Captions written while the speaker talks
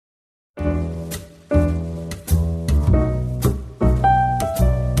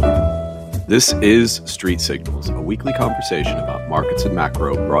This is Street Signals, a weekly conversation about markets and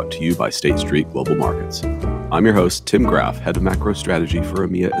macro brought to you by State Street Global Markets. I'm your host, Tim Graff, Head of Macro Strategy for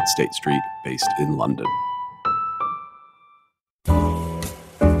EMEA at State Street, based in London.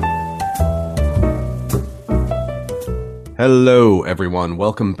 Hello, everyone.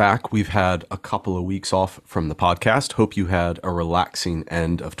 Welcome back. We've had a couple of weeks off from the podcast. Hope you had a relaxing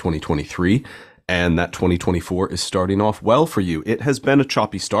end of 2023 and that 2024 is starting off well for you. It has been a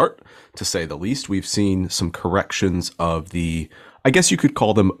choppy start, to say the least. We've seen some corrections of the, I guess you could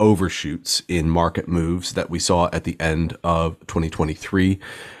call them overshoots in market moves that we saw at the end of 2023.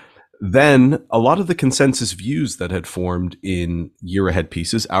 Then a lot of the consensus views that had formed in year ahead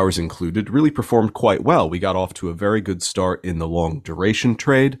pieces, ours included, really performed quite well. We got off to a very good start in the long duration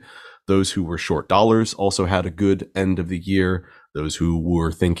trade. Those who were short dollars also had a good end of the year. Those who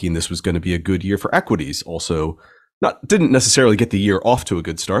were thinking this was going to be a good year for equities also didn't necessarily get the year off to a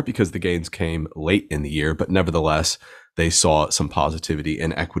good start because the gains came late in the year, but nevertheless, they saw some positivity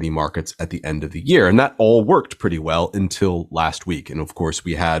in equity markets at the end of the year. And that all worked pretty well until last week. And of course,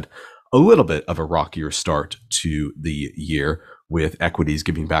 we had a little bit of a rockier start to the year with equities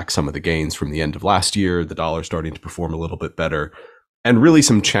giving back some of the gains from the end of last year, the dollar starting to perform a little bit better, and really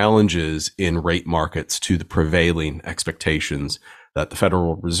some challenges in rate markets to the prevailing expectations that the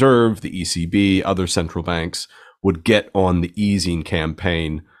Federal Reserve, the ECB, other central banks would get on the easing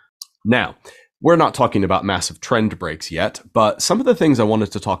campaign. Now, we're not talking about massive trend breaks yet, but some of the things I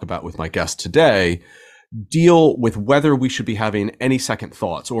wanted to talk about with my guest today deal with whether we should be having any second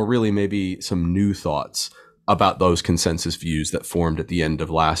thoughts or really maybe some new thoughts about those consensus views that formed at the end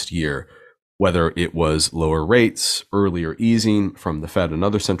of last year, whether it was lower rates, earlier easing from the Fed and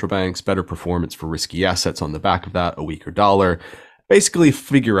other central banks, better performance for risky assets on the back of that, a weaker dollar. Basically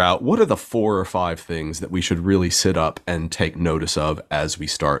figure out what are the 4 or 5 things that we should really sit up and take notice of as we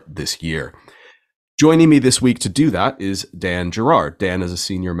start this year. Joining me this week to do that is Dan Gerard. Dan is a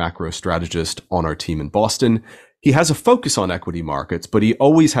senior macro strategist on our team in Boston. He has a focus on equity markets, but he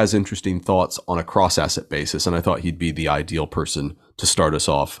always has interesting thoughts on a cross-asset basis, and I thought he'd be the ideal person to start us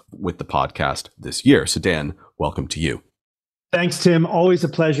off with the podcast this year. So Dan, welcome to you. Thanks, Tim. Always a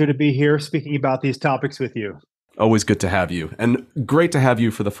pleasure to be here speaking about these topics with you. Always good to have you, and great to have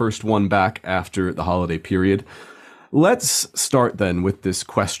you for the first one back after the holiday period. Let's start then with this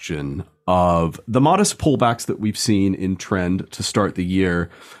question of the modest pullbacks that we've seen in trend to start the year,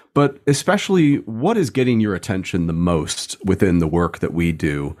 but especially what is getting your attention the most within the work that we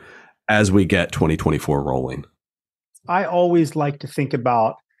do as we get 2024 rolling? I always like to think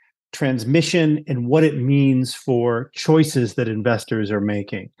about transmission and what it means for choices that investors are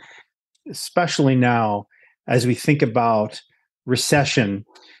making, especially now as we think about recession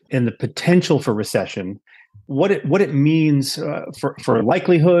and the potential for recession, what it means for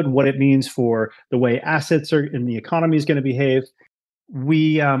likelihood, what it means for the way assets are in the economy is going to behave.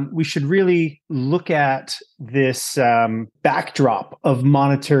 We should really look at this backdrop of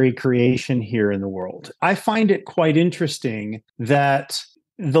monetary creation here in the world. I find it quite interesting that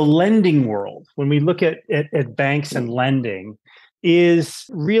the lending world, when we look at banks and lending, is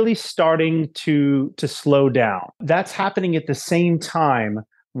really starting to slow down. That's happening at the same time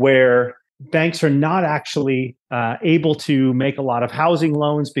where banks are not actually able to make a lot of housing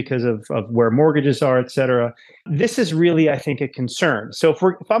loans because of where mortgages are, et cetera. This is really, I think, a concern. So if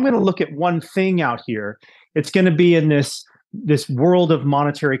I'm going to look at one thing out here, it's going to be in this world of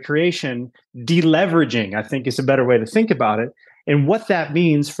monetary creation, deleveraging, I think is a better way to think about it, and what that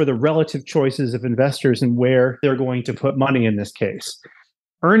means for the relative choices of investors and where they're going to put money in this case.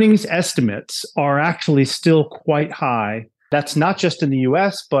 Earnings estimates are actually still quite high. That's not just in the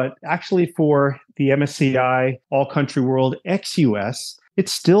US, but actually for the MSCI All Country World ex-US,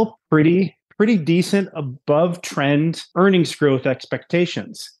 it's still pretty decent above trend earnings growth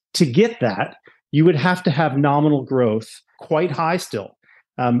expectations. To get that, you would have to have nominal growth quite high still.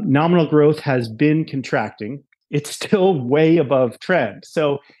 Nominal growth has been contracting. It's still way above trend.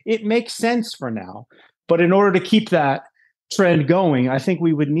 So it makes sense for now. But in order to keep that trend going, I think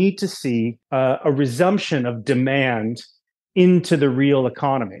we would need to see a resumption of demand into the real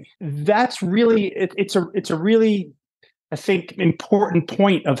economy. That's really, it's a really, I think, important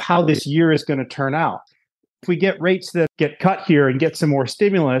point of how this year is going to turn out. If we get rates that get cut here and get some more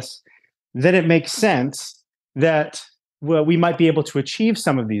stimulus, then it makes sense that we might be able to achieve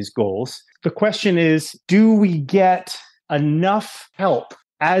some of these goals. The question is, do we get enough help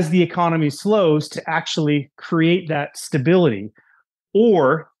as the economy slows to actually create that stability?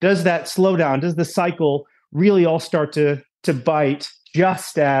 Or does that slow down? Does the cycle really all start to bite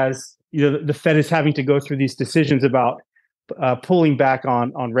just as the Fed is having to go through these decisions about pulling back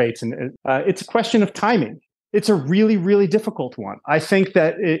on rates. And it's a question of timing. It's a really, really difficult one. I think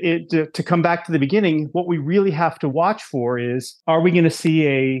that to come back to the beginning, what we really have to watch for is, are we going to see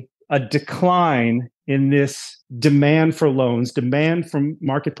a decline in this demand for loans, demand from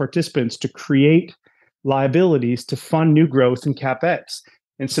market participants to create liabilities to fund new growth in CapEx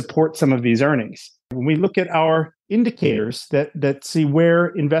and support some of these earnings? When we look at our indicators that see where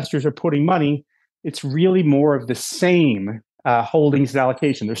investors are putting money, it's really more of the same holdings and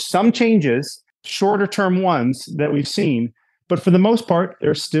allocation. There's some changes, shorter term ones that we've seen, but for the most part,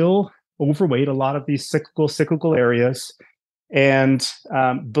 they're still overweight a lot of these cyclical areas, and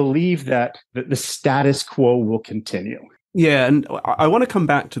believe that the status quo will continue. Yeah, and I want to come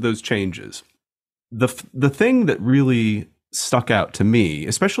back to those changes. The thing that really stuck out to me,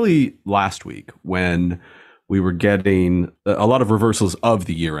 especially last week when we were getting a lot of reversals of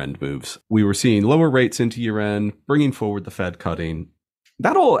the year-end moves. We were seeing lower rates into year-end, bringing forward the Fed cutting.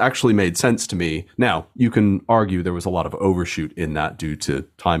 That all actually made sense to me. Now, you can argue there was a lot of overshoot in that due to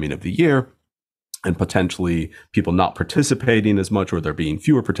timing of the year and potentially people not participating as much, or there being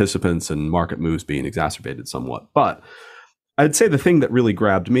fewer participants and market moves being exacerbated somewhat. But I'd say the thing that really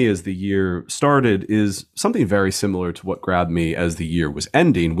grabbed me as the year started is something very similar to what grabbed me as the year was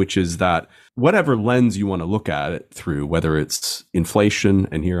ending, which is that whatever lens you want to look at it through, whether it's inflation,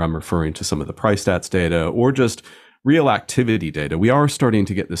 and here I'm referring to some of the price stats data, or just real activity data, we are starting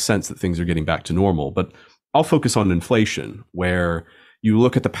to get the sense that things are getting back to normal. But I'll focus on inflation, where you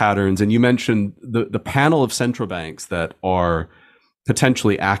look at the patterns, and you mentioned the panel of central banks that are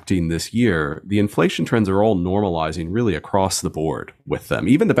potentially acting this year. The inflation trends are all normalizing really across the board with them.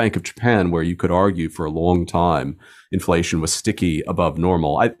 Even the Bank of Japan, where you could argue for a long time inflation was sticky above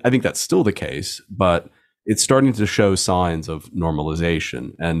normal. I think that's still the case, but it's starting to show signs of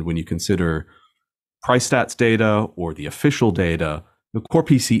normalization. And when you consider price stats data or the official data, the core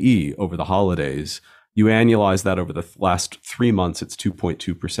PCE over the holidays, you annualize that over the last 3 months, it's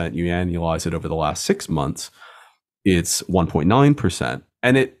 2.2%. You annualize it over the last 6 months, it's 1.9%.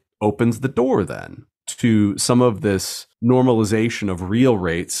 And it opens the door then to some of this normalization of real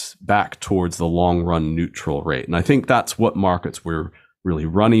rates back towards the long run neutral rate. And I think that's what markets were really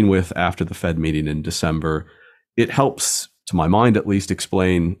running with after the Fed meeting in December. It helps, to my mind at least,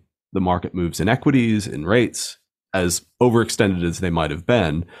 explain the market moves in equities, in rates, as overextended as they might have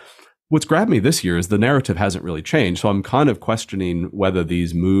been. What's grabbed me this year is the narrative hasn't really changed. So I'm kind of questioning whether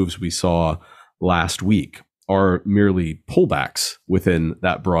these moves we saw last week are merely pullbacks within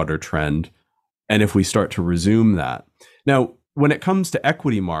that broader trend, and if we start to resume that. Now, when it comes to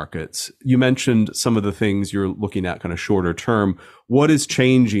equity markets, you mentioned some of the things you're looking at kind of shorter term. What is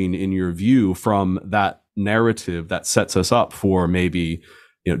changing in your view from that narrative that sets us up for maybe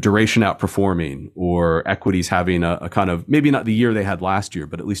duration outperforming, or equities having a kind of, maybe not the year they had last year,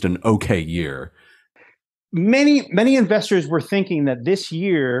 but at least an okay year? Many investors were thinking that this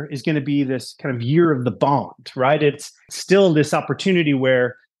year is going to be this kind of year of the bond, right? It's still this opportunity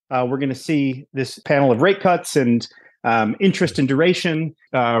where we're going to see this panel of rate cuts and interest and duration,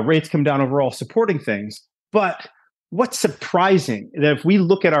 rates come down overall, supporting things. But what's surprising, that if we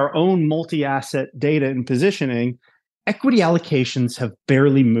look at our own multi-asset data and positioning, equity allocations have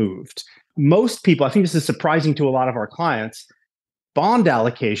barely moved. Most people, I think this is surprising to a lot of our clients, bond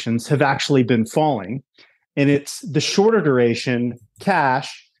allocations have actually been falling. And it's the shorter duration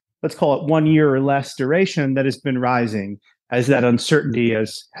cash, let's call it 1 year or less duration, that has been rising as that uncertainty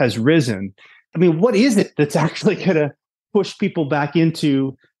has risen. I mean, what is it that's actually going to push people back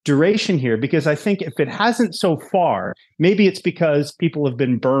into duration here? Because I think if it hasn't so far, maybe it's because people have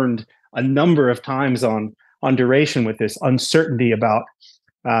been burned a number of times on duration with this uncertainty about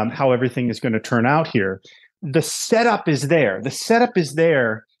how everything is going to turn out here. The setup is there. The setup is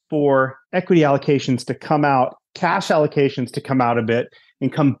there for equity allocations to come out, cash allocations to come out a bit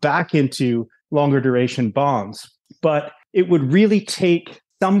and come back into longer duration bonds. But it would really take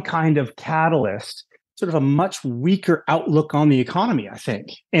some kind of catalyst, sort of a much weaker outlook on the economy, I think.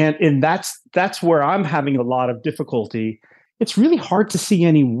 And that's where I'm having a lot of difficulty. It's really hard to see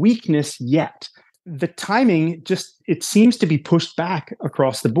any weakness yet. The timing it seems to be pushed back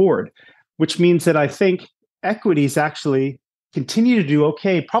across the board, which means that I think equities actually continue to do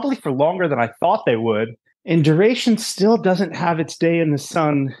okay, probably for longer than I thought they would. And duration still doesn't have its day in the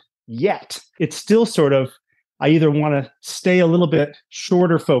sun yet. It's still sort of, I either want to stay a little bit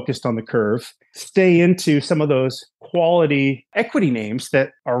shorter focused on the curve, stay into some of those quality equity names that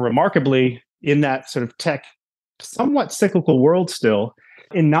are remarkably in that sort of tech, somewhat cyclical world still,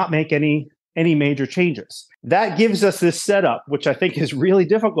 and not make any major changes. That gives us this setup, which I think is really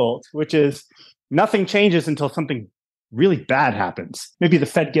difficult, which is nothing changes until something really bad happens. Maybe the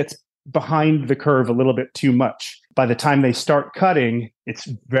Fed gets behind the curve a little bit too much. By the time they start cutting, it's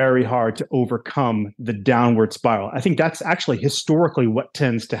very hard to overcome the downward spiral. I think that's actually historically what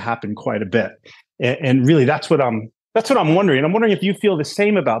tends to happen quite a bit. And really, that's what I'm wondering. I'm wondering if you feel the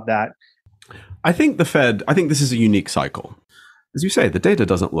same about that. I think this is a unique cycle. As you say, the data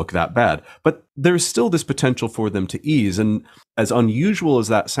doesn't look that bad, but there's still this potential for them to ease. And as unusual as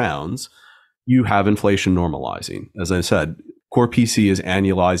that sounds, you have inflation normalizing. As I said, core PC is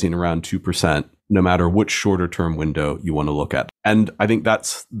annualizing around 2%, no matter which shorter term window you want to look at. And I think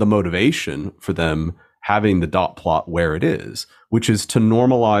that's the motivation for them having the dot plot where it is, which is to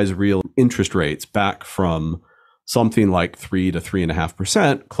normalize real interest rates back from something like 3 to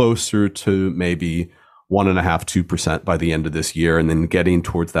 3.5%, closer to maybe 1.5%, 2% by the end of this year, and then getting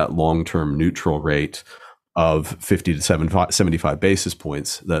towards that long-term neutral rate of 50 to 75 basis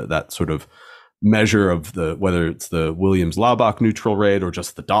points, that sort of measure of whether it's the Williams-Laubach neutral rate or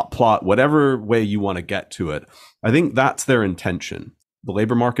just the dot plot, whatever way you want to get to it. I think that's their intention. The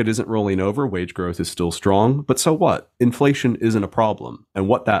labor market isn't rolling over, wage growth is still strong, but so what? Inflation isn't a problem. And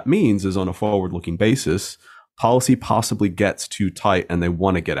what that means is on a forward-looking basis, policy possibly gets too tight and they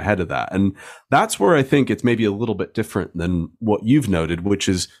want to get ahead of that. And that's where I think it's maybe a little bit different than what you've noted, which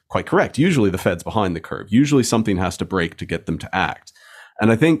is quite correct. Usually the Fed's behind the curve. Usually something has to break to get them to act.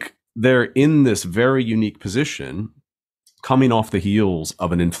 And I think they're in this very unique position coming off the heels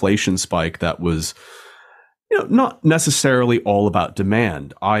of an inflation spike that was, not necessarily all about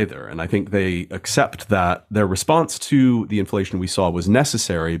demand either. And I think they accept that their response to the inflation we saw was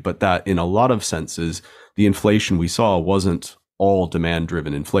necessary, but that in a lot of senses, the inflation we saw wasn't all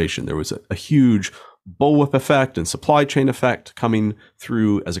demand-driven inflation. There was a huge bullwhip effect and supply chain effect coming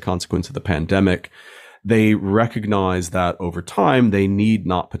through as a consequence of the pandemic. They recognize that over time, they need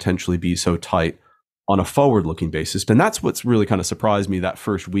not potentially be so tight on a forward-looking basis. And that's what's really kind of surprised me that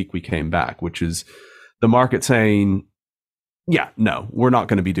first week we came back, which is the market saying, yeah, no, we're not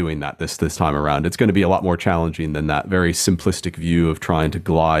going to be doing that this time around. It's going to be a lot more challenging than that very simplistic view of trying to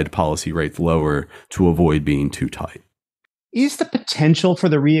glide policy rates lower to avoid being too tight. Is the potential for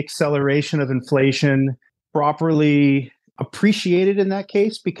the reacceleration of inflation properly appreciated in that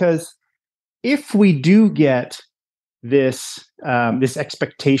case? Because if we do get this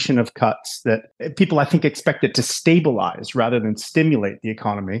expectation of cuts, that people, I think, expect it to stabilize rather than stimulate the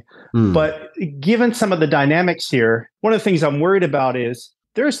economy. But given some of the dynamics here, one of the things I'm worried about is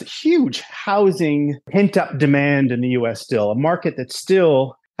there's huge housing pent-up demand in the US still, a market that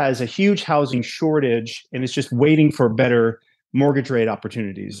still has a huge housing shortage and is just waiting for better mortgage rate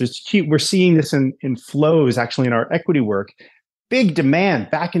opportunities. We're seeing this in flows, actually, in our equity work. Big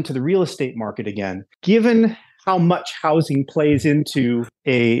demand back into the real estate market again. Given how much housing plays into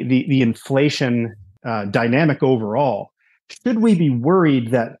the inflation dynamic overall, should we be worried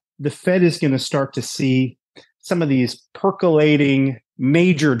that the Fed is going to start to see some of these percolating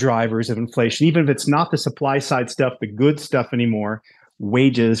major drivers of inflation, even if it's not the supply side stuff, the good stuff anymore?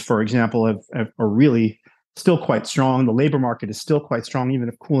 Wages, for example, are really still quite strong. The labor market is still quite strong, even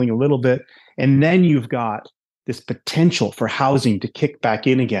if cooling a little bit. And then you've got this potential for housing to kick back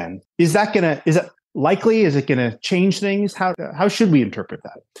in again. Is it likely? Is it going to change things? How should we interpret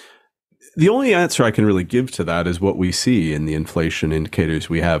that? The only answer I can really give to that is what we see in the inflation indicators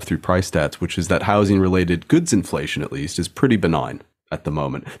we have through price stats, which is that housing-related goods inflation, at least, is pretty benign at the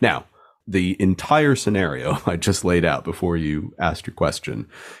moment. Now, the entire scenario I just laid out before you asked your question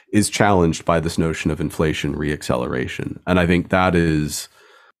is challenged by this notion of inflation reacceleration. And I think that is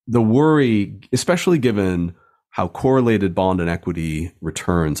the worry, especially given how correlated bond and equity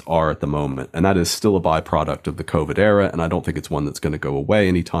returns are at the moment. And that is still a byproduct of the COVID era. And I don't think it's one that's going to go away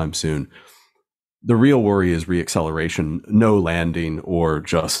anytime soon. The real worry is reacceleration, no landing, or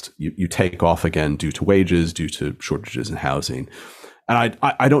just you take off again due to wages, due to shortages in housing. And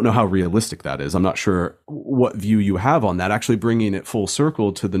I don't know how realistic that is. I'm not sure what view you have on that. Actually bringing it full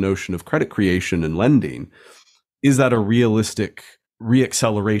circle to the notion of credit creation and lending. Is that a realistic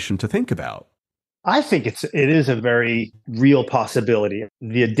reacceleration to think about? I think it is a very real possibility.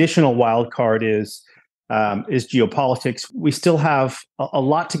 The additional wild card is geopolitics. We still have a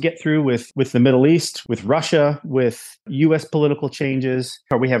lot to get through with the Middle East, with Russia, with U.S. political changes.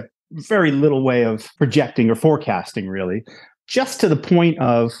 We have very little way of projecting or forecasting, really. Just to the point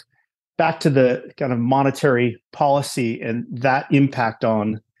of back to the kind of monetary policy and that impact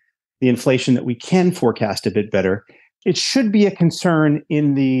on the inflation that we can forecast a bit better. It should be a concern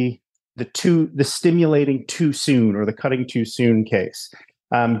in the stimulating too soon or the cutting too soon case,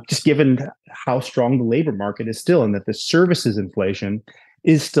 just given how strong the labor market is still and that the services inflation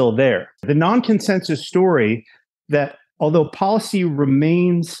is still there. The non-consensus story that although policy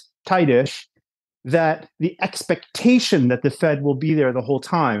remains tightish, that the expectation that the Fed will be there the whole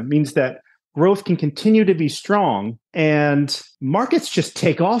time means that growth can continue to be strong and markets just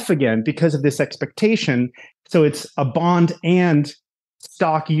take off again because of this expectation. So it's a bond and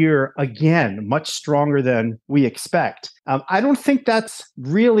stock year again, much stronger than we expect. I don't think that's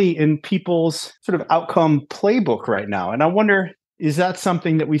really in people's sort of outcome playbook right now. And I wonder, is that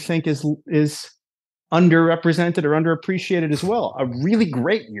something that we think is underrepresented or underappreciated as well? A really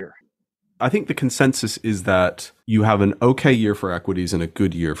great year. I think the consensus is that you have an okay year for equities and a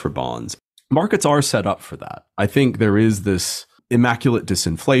good year for bonds. Markets are set up for that. I think there is this immaculate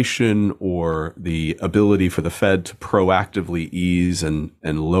disinflation or the ability for the Fed to proactively ease and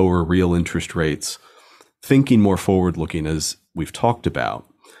lower real interest rates, thinking more forward looking as we've talked about.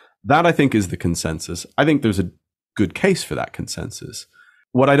 That I think is the consensus. I think there's a good case for that consensus.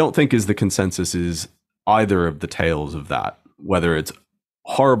 What I don't think is the consensus is either of the tails of that, whether it's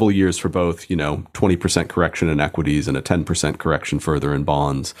horrible years for both, 20% correction in equities and a 10% correction further in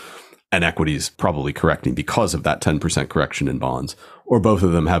bonds, and equities probably correcting because of that 10% correction in bonds, or both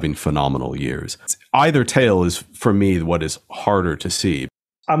of them having phenomenal years. Either tail is, for me, what is harder to see.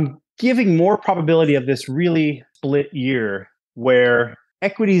 I'm giving more probability of this really split year where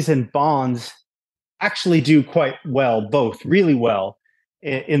equities and bonds actually do quite well, both really well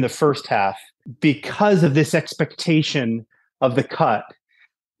in the first half because of this expectation of the cut.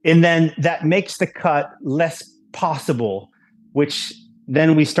 And then that makes the cut less possible, which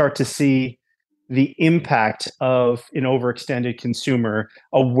then we start to see the impact of an overextended consumer,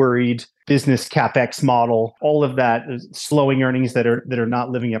 a worried business capex model, all of that slowing earnings that are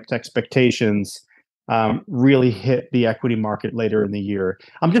not living up to expectations really hit the equity market later in the year.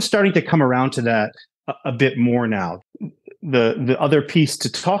 I'm just starting to come around to that a bit more now. The other piece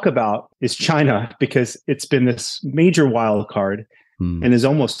to talk about is China, because it's been this major wild card and has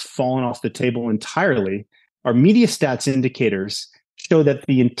almost fallen off the table entirely. Our media stats indicators show that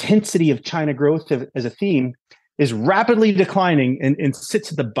the intensity of China growth as a theme is rapidly declining and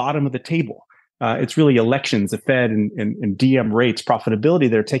sits at the bottom of the table. It's really elections, the Fed and DM rates, profitability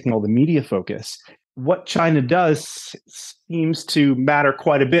that are taking all the media focus. What China does seems to matter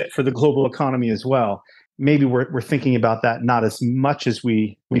quite a bit for the global economy as well. Maybe we're thinking about that not as much as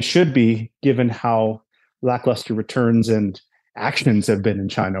we should be, given how lackluster returns and actions have been in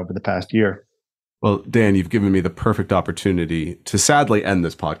China over the past year. Well, Dan, you've given me the perfect opportunity to sadly end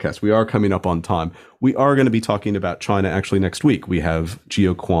this podcast. We are coming up on time. We are going to be talking about China actually next week. We have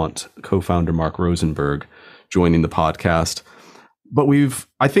GeoQuant co-founder Mark Rosenberg joining the podcast. But we've,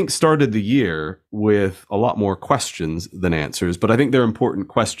 I think, started the year with a lot more questions than answers. But I think they're important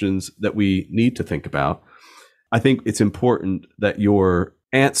questions that we need to think about. I think it's important that your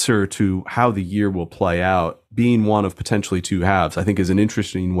answer to how the year will play out, being one of potentially two halves, I think is an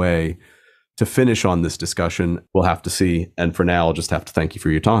interesting way to finish on this discussion. We'll have to see. And for now, I'll just have to thank you for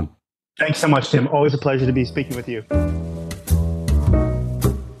your time. Thanks so much, Tim. Always a pleasure to be speaking with you.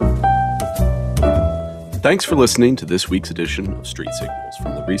 Thanks for listening to this week's edition of Street Signals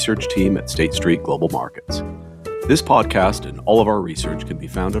from the research team at State Street Global Markets. This podcast and all of our research can be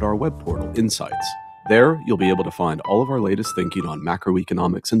found at our web portal, Insights. There, you'll be able to find all of our latest thinking on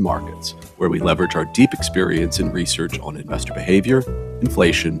macroeconomics and markets, where we leverage our deep experience in research on investor behavior,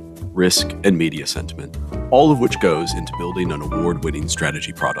 inflation, risk, and media sentiment, all of which goes into building an award-winning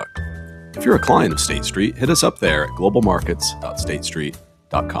strategy product. If you're a client of State Street, hit us up there at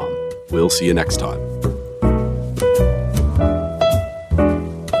globalmarkets.statestreet.com. We'll see you next time.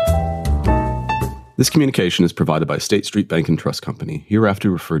 This communication is provided by State Street Bank and Trust Company,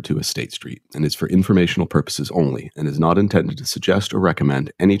 hereafter referred to as State Street, and is for informational purposes only, and is not intended to suggest or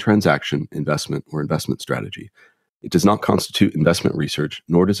recommend any transaction, investment, or investment strategy. It does not constitute investment research,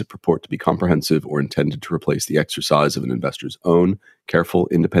 nor does it purport to be comprehensive or intended to replace the exercise of an investor's own, careful,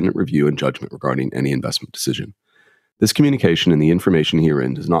 independent review and judgment regarding any investment decision. This communication and the information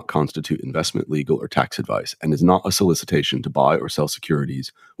herein does not constitute investment, legal, or tax advice, and is not a solicitation to buy or sell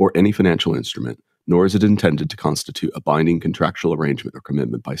securities or any financial instrument, nor is it intended to constitute a binding contractual arrangement or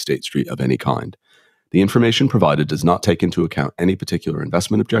commitment by State Street of any kind. The information provided does not take into account any particular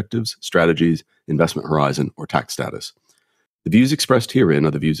investment objectives, strategies, investment horizon, or tax status. The views expressed herein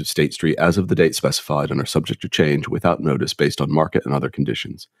are the views of State Street as of the date specified and are subject to change without notice based on market and other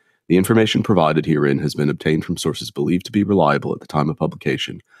conditions. The information provided herein has been obtained from sources believed to be reliable at the time of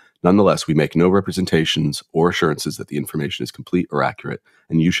publication. Nonetheless, we make no representations or assurances that the information is complete or accurate,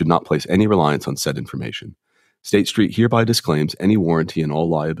 and you should not place any reliance on said information. State Street hereby disclaims any warranty and all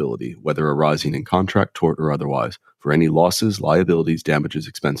liability, whether arising in contract, tort, or otherwise, for any losses, liabilities, damages,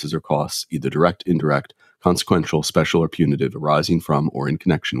 expenses, or costs, either direct, indirect, consequential, special, or punitive, arising from or in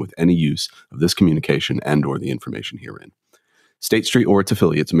connection with any use of this communication and or the information herein. State Street or its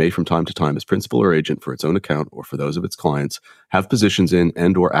affiliates may from time to time as principal or agent for its own account or for those of its clients have positions in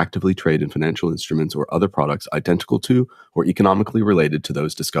and or actively trade in financial instruments or other products identical to or economically related to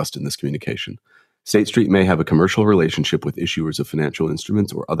those discussed in this communication. State Street may have a commercial relationship with issuers of financial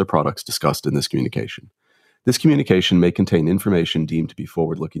instruments or other products discussed in this communication. This communication may contain information deemed to be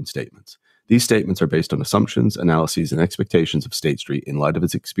forward-looking statements. These statements are based on assumptions, analyses, and expectations of State Street in light of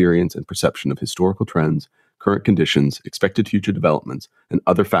its experience and perception of historical trends, current conditions, expected future developments, and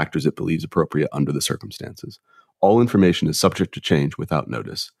other factors it believes appropriate under the circumstances. All information is subject to change without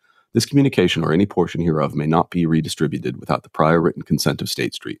notice. This communication or any portion hereof may not be redistributed without the prior written consent of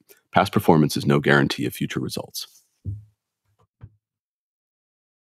State Street. Past performance is no guarantee of future results.